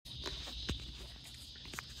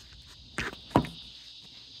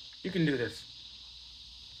You can do this.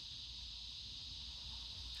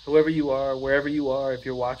 Whoever you are, wherever you are, if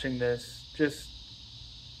you're watching this, just,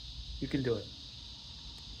 you can do it.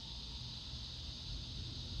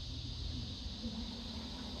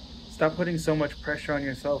 Stop putting so much pressure on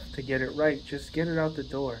yourself to get it right. Just get it out the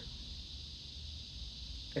door.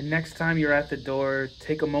 And next time you're at the door,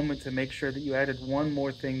 take a moment to make sure that you added one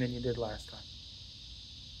more thing than you did last time.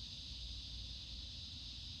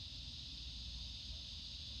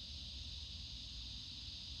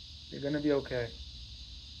 You're going to be okay.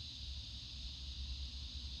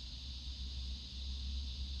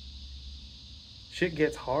 Shit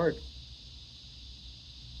gets hard.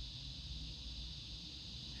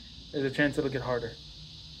 There's a chance it'll get harder.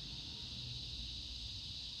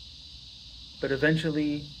 But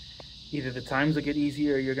eventually, either the times will get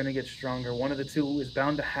easier or you're going to get stronger. One of the two is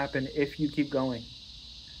bound to happen if you keep going.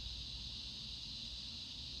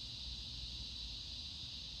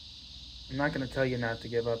 I'm not going to tell you not to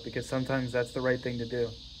give up, because sometimes that's the right thing to do.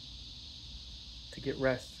 To get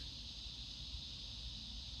rest.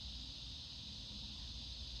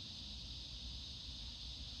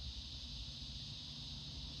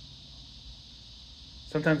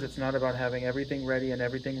 Sometimes it's not about having everything ready and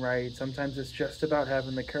everything right. Sometimes it's just about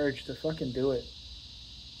having the courage to fucking do it.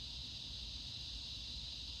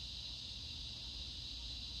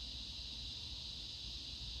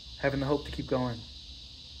 Having the hope to keep going.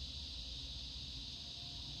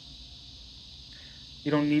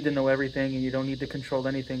 You don't need to know everything, and you don't need to control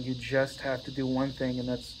anything. You just have to do one thing, and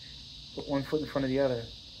that's put one foot in front of the other.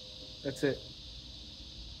 That's it.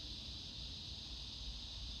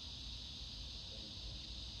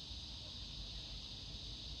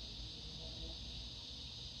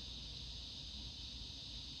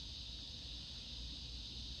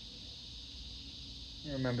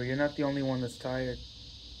 Remember, you're not the only one that's tired.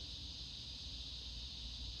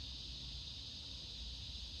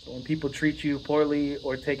 So when people treat you poorly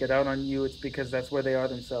or take it out on you, it's because that's where they are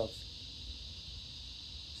themselves.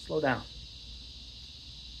 Slow down.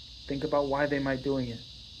 Think about why they might doing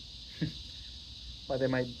it. Why they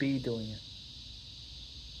might be doing it.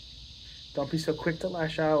 Don't be so quick to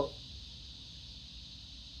lash out.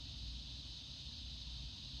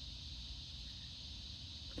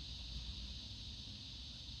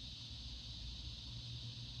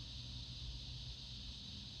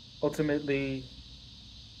 Ultimately,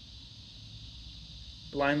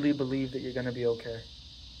 blindly believe that you're going to be okay.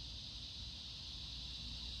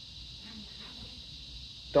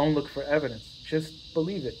 Don't look for evidence. Just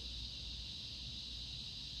believe it.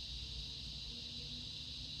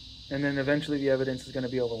 And then eventually the evidence is going to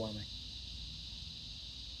be overwhelming.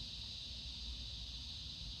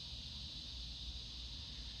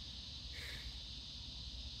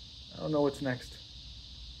 I don't know what's next.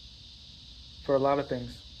 For a lot of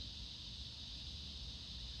things.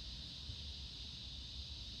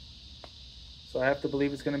 So I have to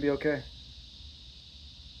believe it's going to be okay.